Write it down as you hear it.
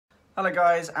Hello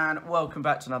guys, and welcome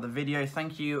back to another video.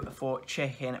 Thank you for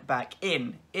checking back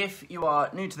in. If you are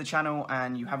new to the channel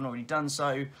and you haven't already done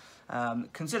so,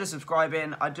 consider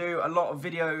subscribing. I do a lot of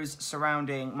videos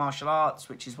surrounding martial arts,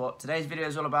 which is what today's video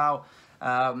is all about.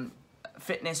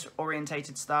 Fitness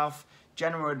orientated stuff,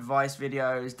 general advice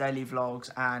videos, daily vlogs,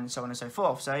 and so on and so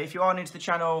forth. So if you are new to the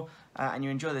channel and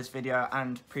you enjoy this video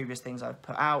and previous things I've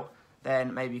put out,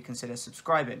 then maybe consider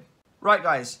subscribing. Right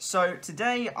guys, so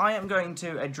today I am going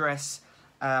to address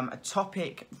a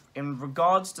topic in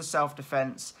regards to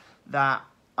self-defense that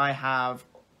I have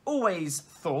always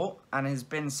thought and has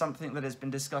been something that has been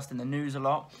discussed in the news a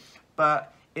lot,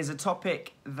 but is a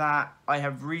topic that I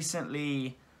have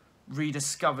recently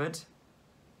rediscovered,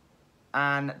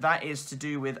 and that is to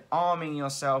do with arming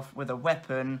yourself with a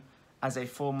weapon as a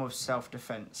form of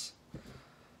self-defense.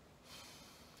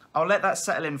 I'll let that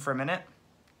settle in for a minute.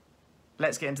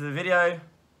 Let's get into the video.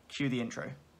 Cue the intro.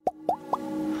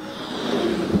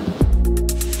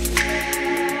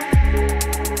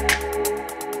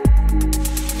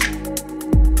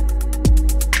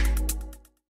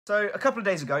 So a couple of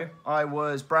days ago, I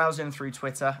was browsing through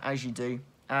Twitter, as you do,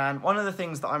 and one of the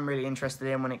things that I'm really interested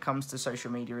in when it comes to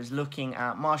social media is looking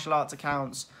at martial arts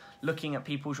accounts, looking at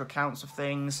people's accounts of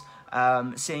things,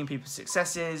 seeing people's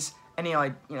successes.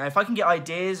 If I can get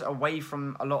ideas away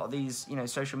from a lot of these,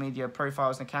 social media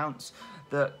profiles and accounts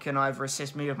that can either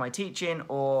assist me with my teaching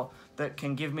or that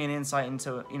can give me an insight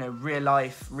into, real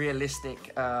life,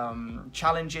 realistic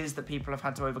challenges that people have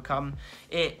had to overcome,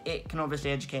 it can obviously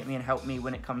educate me and help me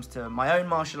when it comes to my own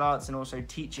martial arts and also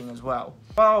teaching as well.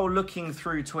 While looking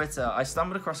through Twitter, I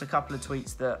stumbled across a couple of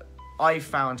tweets that I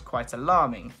found quite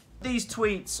alarming. These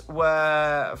tweets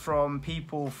were from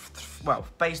people,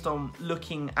 based on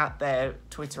looking at their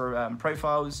Twitter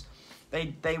profiles.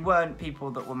 They weren't people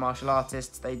that were martial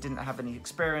artists, they didn't have any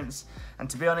experience, and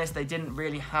to be honest, they didn't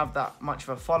really have that much of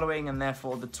a following, and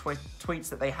therefore the tweets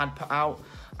that they had put out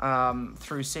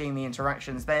through seeing the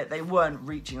interactions, they weren't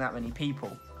reaching that many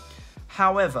people.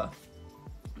 However,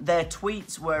 their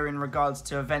tweets were in regards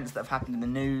to events that have happened in the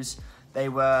news. They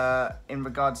were in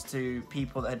regards to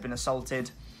people that had been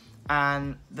assaulted.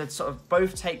 And the sort of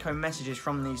both take-home messages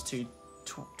from these two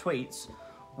tweets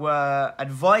were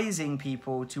advising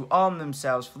people to arm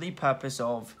themselves for the purpose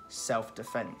of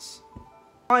self-defense.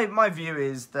 My view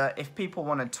is that if people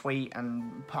want to tweet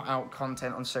and put out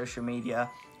content on social media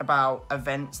about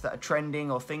events that are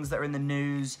trending or things that are in the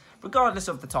news, regardless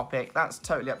of the topic, that's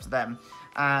totally up to them.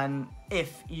 And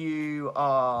if you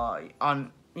are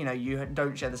you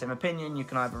don't share the same opinion, you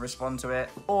can either respond to it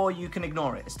or you can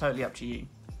ignore it. It's totally up to you.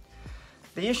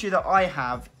 The issue that I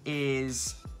have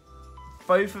is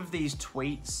both of these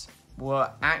tweets were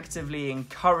actively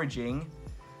encouraging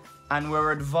and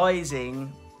were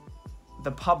advising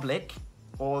the public,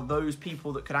 or those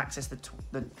people that could access the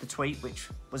tweet, which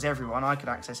was everyone, I could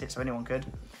access it so anyone could,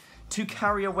 to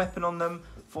carry a weapon on them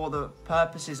for the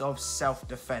purposes of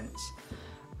self-defense.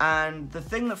 And the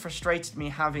thing that frustrated me,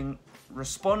 having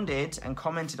responded and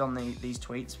commented on these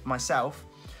tweets myself,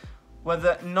 were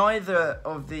that neither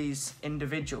of these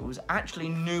individuals actually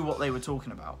knew what they were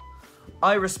talking about.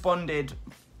 I responded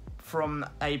from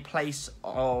a place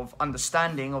of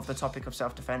understanding of the topic of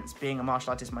self-defense, being a martial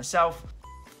artist myself,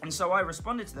 and so I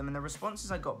responded to them, and the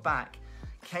responses I got back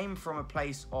came from a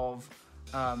place of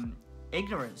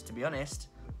ignorance, to be honest.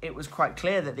 It was quite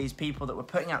clear that these people that were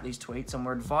putting out these tweets and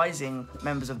were advising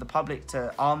members of the public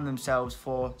to arm themselves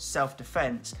for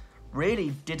self-defense really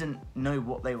didn't know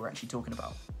what they were actually talking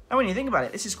about. And when you think about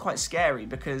it, this is quite scary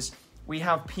because we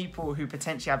have people who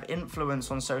potentially have influence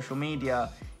on social media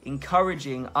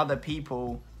encouraging other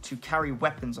people to carry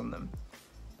weapons on them.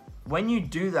 When you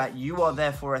do that, you are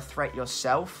therefore a threat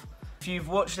yourself. If you've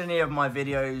watched any of my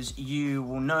videos, you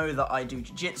will know that I do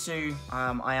jiu-jitsu.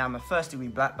 I am a first-degree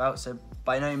black belt, so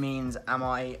by no means am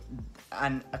I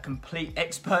a complete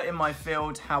expert in my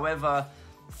field. However,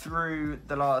 through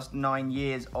the last 9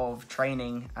 years of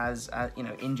training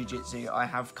in jiu-jitsu, I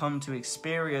have come to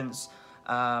experience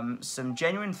some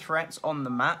genuine threats on the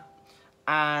mat.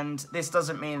 And this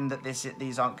doesn't mean that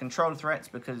these aren't controlled threats,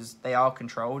 because they are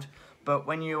controlled. But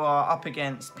when you are up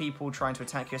against people trying to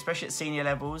attack you, especially at senior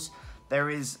levels, there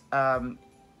isn't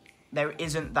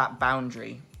that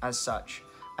boundary as such.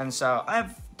 And so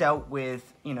I've dealt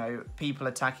with, people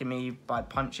attacking me by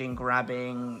punching,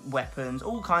 grabbing, weapons,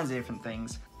 all kinds of different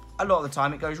things. A lot of the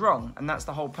time it goes wrong, and that's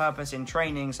the whole purpose in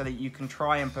training, so that you can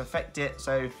try and perfect it.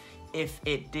 So if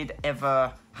it did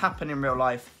ever happen in real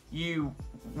life, you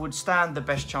would stand the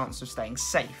best chance of staying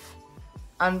safe.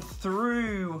 And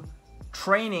through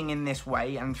training in this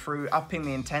way and through upping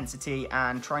the intensity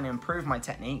and trying to improve my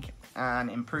technique, and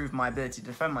improve my ability to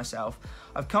defend myself,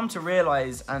 I've come to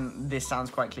realise, and this sounds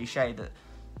quite cliche, that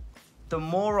the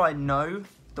more I know,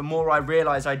 the more I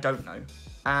realise I don't know.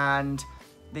 And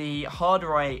the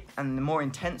harder and the more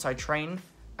intense I train,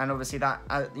 and obviously that,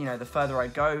 you know, the further I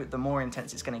go, the more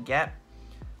intense it's going to get,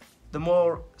 the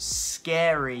more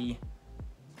scary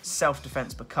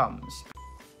self-defense becomes.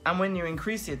 And when you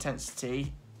increase the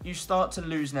intensity, you start to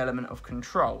lose an element of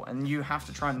control, and you have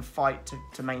to try and fight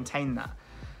to maintain that.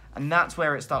 And that's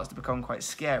where it starts to become quite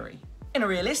scary. In a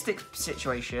realistic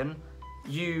situation,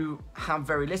 you have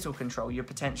very little control. You're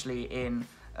potentially in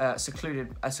a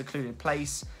secluded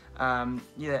place. Yeah,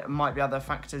 there might be other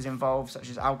factors involved, such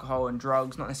as alcohol and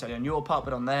drugs, not necessarily on your part,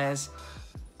 but on theirs.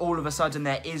 All of a sudden,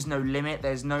 there is no limit.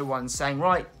 There's no one saying,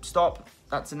 right, stop,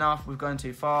 that's enough, we've gone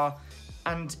too far.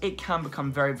 And it can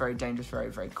become very, very dangerous very,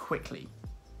 very quickly.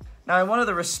 Now, in one of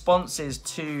the responses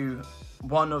to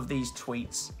one of these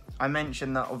tweets, I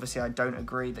mentioned that obviously I don't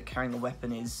agree that carrying a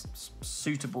weapon is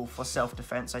suitable for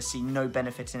self-defense. I see no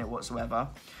benefit in it whatsoever.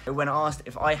 When asked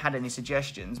if I had any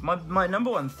suggestions, my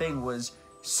number one thing was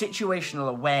situational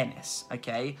awareness,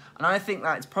 okay? And I think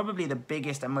that's probably the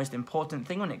biggest and most important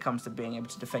thing when it comes to being able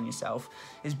to defend yourself,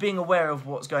 is being aware of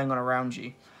what's going on around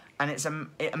you. And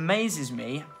it amazes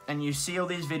me, and you see all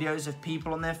these videos of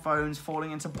people on their phones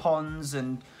falling into ponds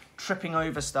and tripping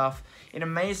over stuff. It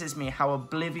amazes me how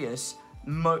oblivious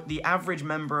the average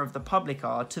member of the public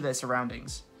are to their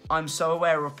surroundings. I'm so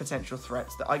aware of potential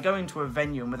threats that I go into a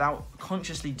venue, and without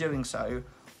consciously doing so,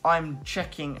 I'm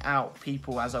checking out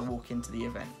people as I walk into the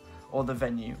event or the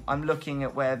venue. I'm looking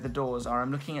at where the doors are,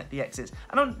 I'm looking at the exits,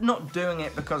 and I'm not doing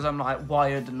it because I'm like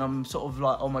wired and I'm sort of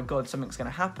like, oh my god, something's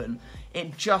gonna happen.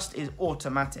 It just is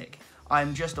automatic.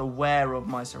 I'm just aware of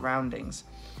my surroundings.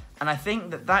 And I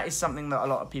think that that is something that a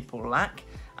lot of people lack.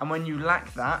 And when you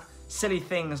lack that, silly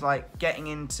things like getting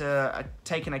into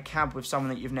taking a cab with someone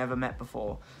that you've never met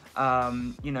before,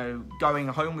 you know, going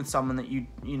home with someone that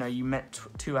you met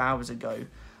 2 hours ago,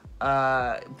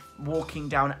 walking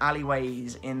down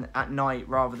alleyways at night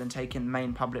rather than taking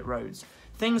main public roads.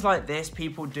 Things like this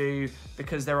people do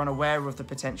because they're unaware of the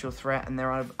potential threat, and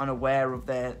they're unaware of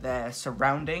their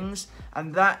surroundings,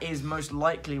 and that is most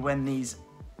likely when these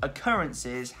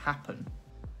occurrences happen.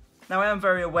 Now, I am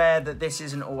very aware that this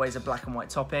isn't always a black and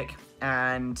white topic,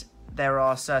 and there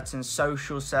are certain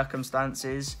social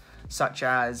circumstances, such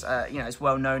as, you know, it's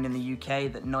well known in the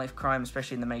UK that knife crime,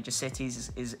 especially in the major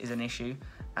cities, is an issue.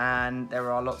 And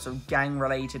there are lots of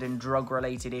gang-related and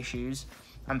drug-related issues,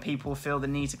 and people feel the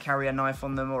need to carry a knife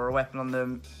on them or a weapon on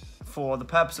them for the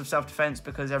purpose of self-defense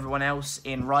because everyone else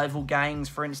in rival gangs,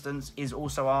 for instance, is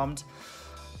also armed.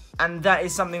 And that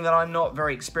is something that I'm not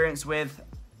very experienced with,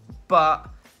 but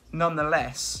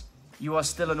nonetheless, you are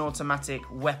still an automatic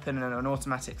weapon and an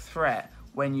automatic threat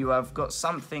when you have got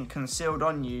something concealed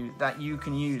on you that you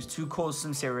can use to cause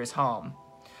some serious harm.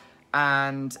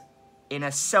 And in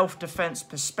a self-defense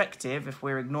perspective, if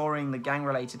we're ignoring the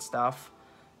gang-related stuff,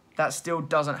 that still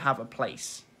doesn't have a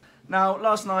place. Now,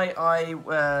 last night I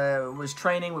was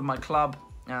training with my club,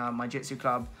 my Jiu-Jitsu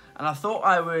club, and I thought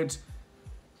I would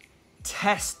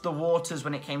test the waters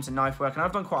when it came to knife work. And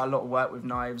I've done quite a lot of work with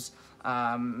knives,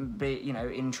 you know,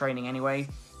 in training anyway.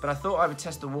 But I thought I would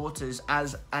test the waters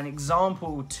as an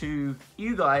example to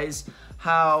you guys,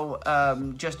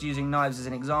 how, just using knives as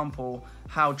an example,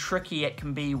 how tricky it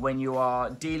can be when you are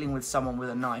dealing with someone with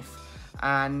a knife.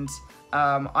 And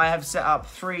I have set up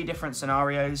 3 different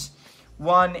scenarios.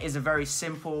 One is a very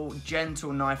simple,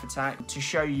 gentle knife attack to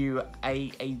show you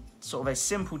a sort of a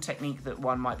simple technique that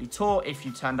one might be taught if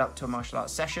you turned up to a martial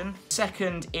arts session.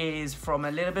 Second is from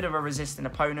a little bit of a resistant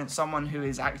opponent, someone who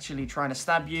is actually trying to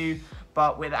stab you,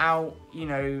 but without, you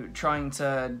know, trying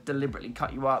to deliberately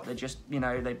cut you up. They just, you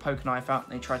know, they poke a knife out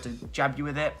and they try to jab you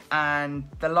with it. And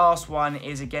the last one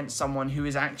is against someone who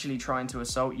is actually trying to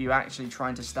assault you, actually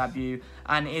trying to stab you,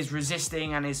 and is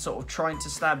resisting and is sort of trying to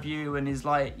stab you and is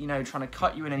like, you know, trying to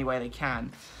cut you in any way they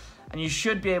can. And you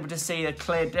should be able to see a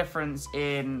clear difference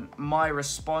in my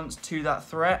response to that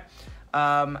threat,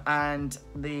 and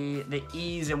the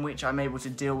ease in which I'm able to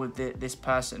deal with this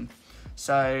person.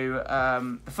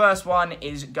 So the first one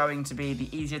is going to be the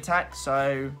easy attack,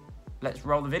 so let's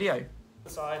roll the video.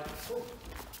 Side.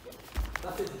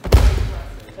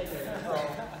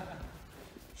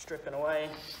 Stripping away.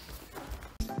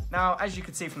 Now, as you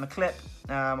can see from the clip,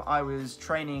 I was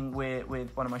training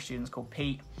with one of my students called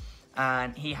Pete,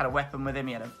 and he had a weapon with him.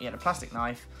 He had a plastic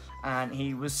knife, and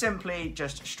he was simply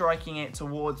just striking it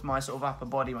towards my sort of upper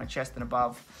body, my chest and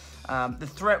above. The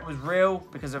threat was real,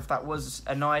 because if that was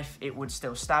a knife, it would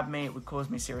still stab me, it would cause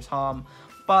me serious harm.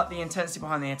 but the intensity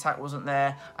behind the attack wasn't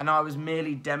there, and I was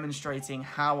merely demonstrating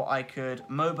how I could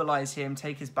mobilize him,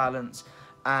 take his balance,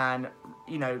 and,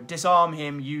 you know, disarm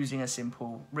him using a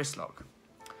simple wrist lock.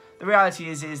 The reality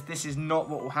is this is not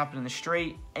what will happen in the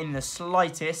street in the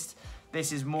slightest.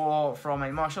 This is more from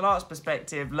a martial arts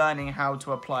perspective, learning how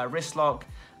to apply a wrist lock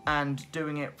and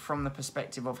doing it from the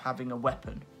perspective of having a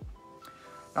weapon.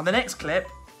 Now the next clip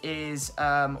is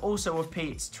also of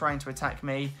Pete trying to attack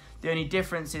me. The only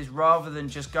difference is, rather than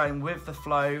just going with the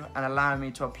flow and allowing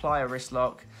me to apply a wrist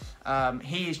lock,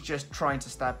 he is just trying to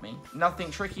stab me.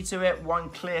 Nothing tricky to it, one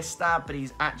clear stab, but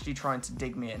he's actually trying to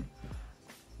dig me in.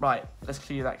 Right, let's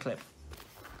cue that clip.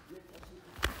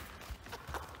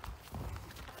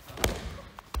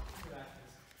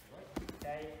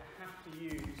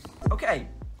 Okay,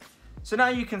 so now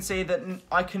you can see that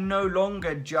I can no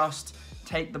longer just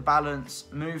take the balance,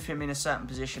 move him in a certain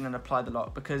position and apply the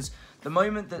lock, because the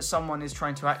moment that someone is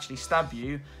trying to actually stab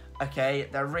you, okay,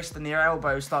 their wrist and their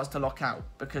elbow starts to lock out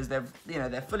because they're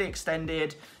fully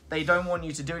extended. They don't want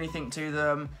you to do anything to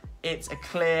them. It's a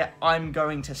clear, I'm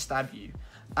going to stab you.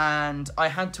 And I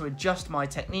had to adjust my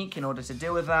technique in order to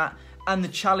deal with that, and the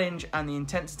challenge and the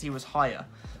intensity was higher,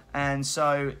 and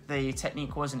so the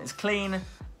technique wasn't as clean,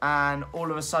 and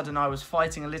all of a sudden I was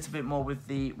fighting a little bit more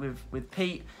with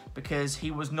Pete, because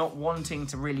he was not wanting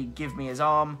to really give me his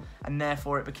arm, and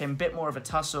therefore it became a bit more of a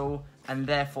tussle and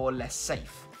therefore less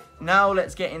safe. Now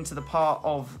let's get into the part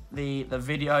of the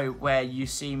video where you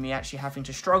see me actually having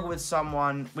to struggle with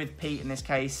someone, with Pete in this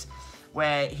case,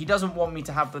 where he doesn't want me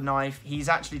to have the knife, he's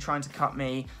actually trying to cut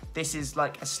me. This is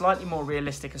like a slightly more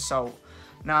realistic assault.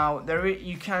 Now,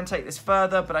 you can take this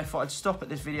further, but I thought I'd stop at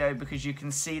this video because you can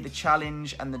see the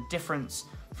challenge and the difference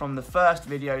from the first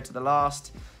video to the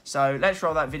last. So let's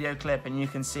roll that video clip and you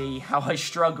can see how I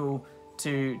struggle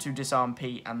to disarm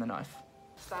Pete and the knife.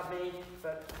 Stab me,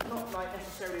 but not like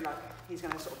necessarily like he's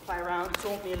going to sort of play around,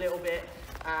 taunt me a little bit,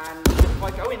 and if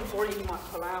I go in for it, he might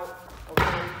pull out.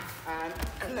 Okay,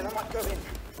 and then I might go in.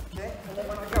 Okay, and then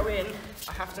when I go in,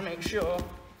 I have to make sure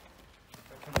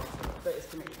that it's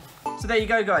connected. So there you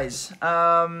go, guys.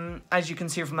 As you can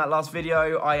see from that last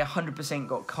video, I 100%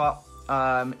 got cut,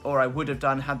 or I would have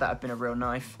done had that have been a real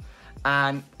knife.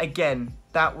 And again,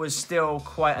 that was still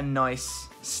quite a nice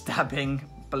stabbing,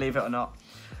 believe it or not.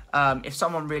 If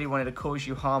someone really wanted to cause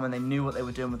you harm and they knew what they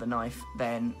were doing with the knife,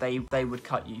 then they would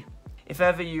cut you. If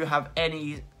ever you have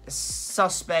any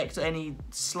suspect, any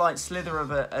slight slither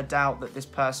of a doubt that this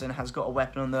person has got a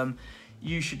weapon on them,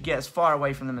 you should get as far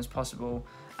away from them as possible.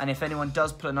 And if anyone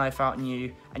does pull a knife out on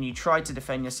you and you try to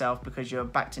defend yourself because you're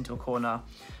backed into a corner,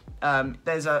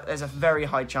 there's a very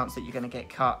high chance that you're going to get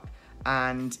cut.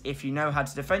 And if you know how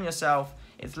to defend yourself,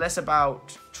 it's less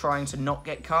about trying to not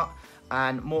get cut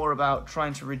and more about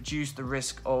trying to reduce the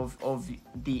risk of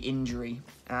the injury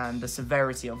and the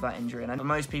severity of that injury. And for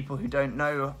most people who don't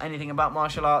know anything about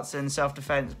martial arts and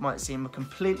self-defense, might seem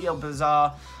completely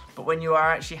bizarre, but when you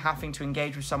are actually having to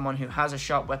engage with someone who has a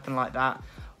sharp weapon like that,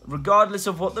 regardless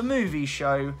of what the movies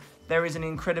show, there is an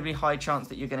incredibly high chance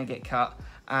that you're going to get cut,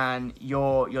 and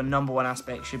your number one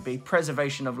aspect should be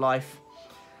preservation of life.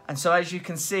 And so as you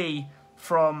can see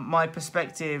from my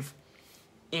perspective,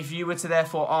 if you were to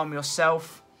therefore arm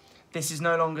yourself, this is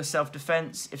no longer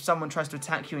self-defense. If someone tries to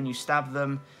attack you and you stab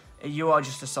them, you are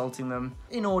just assaulting them.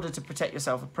 In order to protect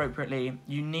yourself appropriately,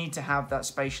 you need to have that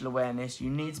spatial awareness. You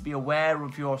need to be aware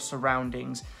of your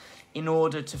surroundings in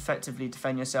order to effectively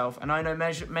defend yourself. And I know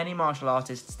many martial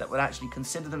artists that would actually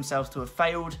consider themselves to have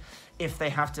failed if they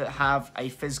have to have a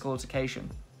physical altercation.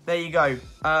 There you go.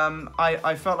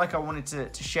 I felt like I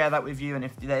wanted to share that with you, and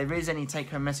if there is any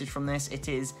take-home message from this, it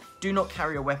is do not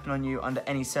carry a weapon on you under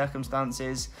any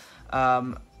circumstances.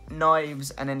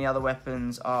 Knives and any other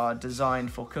weapons are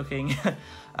designed for cooking,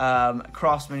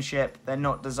 craftsmanship. They're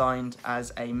not designed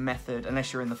as a method,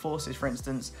 unless you're in the forces, for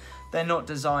instance. They're not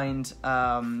designed,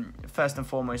 first and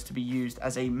foremost, to be used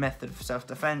as a method of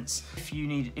self-defense. If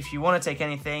you want to take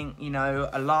anything, you know,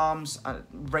 alarms,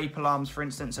 rape alarms, for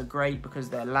instance, are great because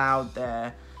they're loud,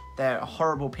 they're a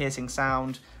horrible piercing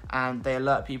sound, and they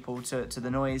alert people to the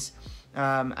noise.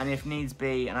 And if needs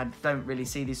be, and I don't really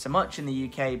see these so much in the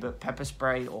UK, but pepper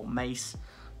spray or mace,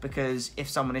 because if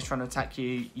someone is trying to attack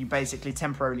you, you basically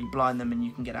temporarily blind them and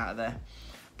you can get out of there.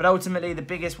 But ultimately, the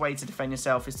biggest way to defend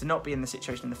yourself is to not be in the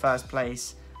situation in the first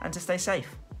place and to stay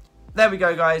safe. There we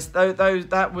go, guys.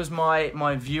 That was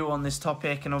my view on this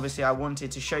topic, and obviously I wanted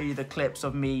to show you the clips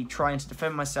of me trying to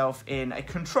defend myself in a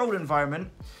controlled environment,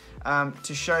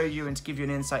 to show you and to give you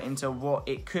an insight into what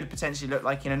it could potentially look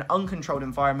like in an uncontrolled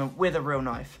environment with a real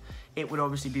knife. It would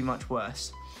obviously be much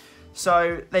worse.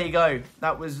 So there you go.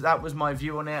 That was my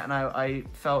view on it, and I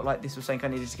felt like this was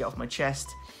something I needed to get off my chest.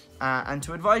 And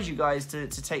to advise you guys to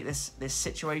take this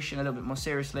situation a little bit more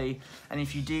seriously. And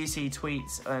if you do see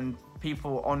tweets and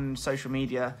people on social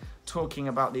media talking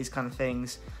about these kind of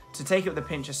things, to take it with a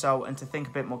pinch of salt and to think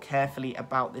a bit more carefully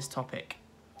about this topic.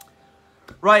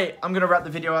 Right, I'm going to wrap the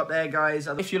video up there, guys.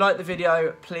 If you like the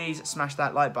video, please smash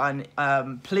that like button.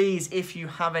 Please, if you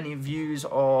have any views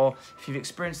or if you've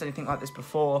experienced anything like this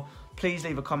before, please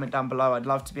leave a comment down below. I'd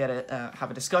love to be able to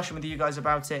have a discussion with you guys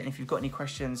about it. And if you've got any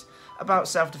questions about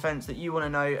self-defense that you want to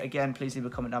know, again, please leave a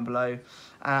comment down below.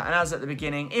 And as at the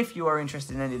beginning, if you are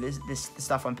interested in any of the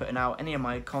stuff I'm putting out, any of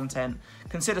my content,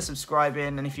 consider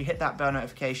subscribing. And if you hit that bell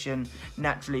notification,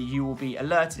 naturally you will be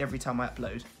alerted every time I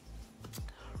upload.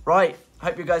 Right,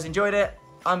 hope you guys enjoyed it.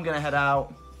 I'm going to head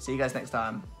out. See you guys next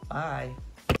time. Bye.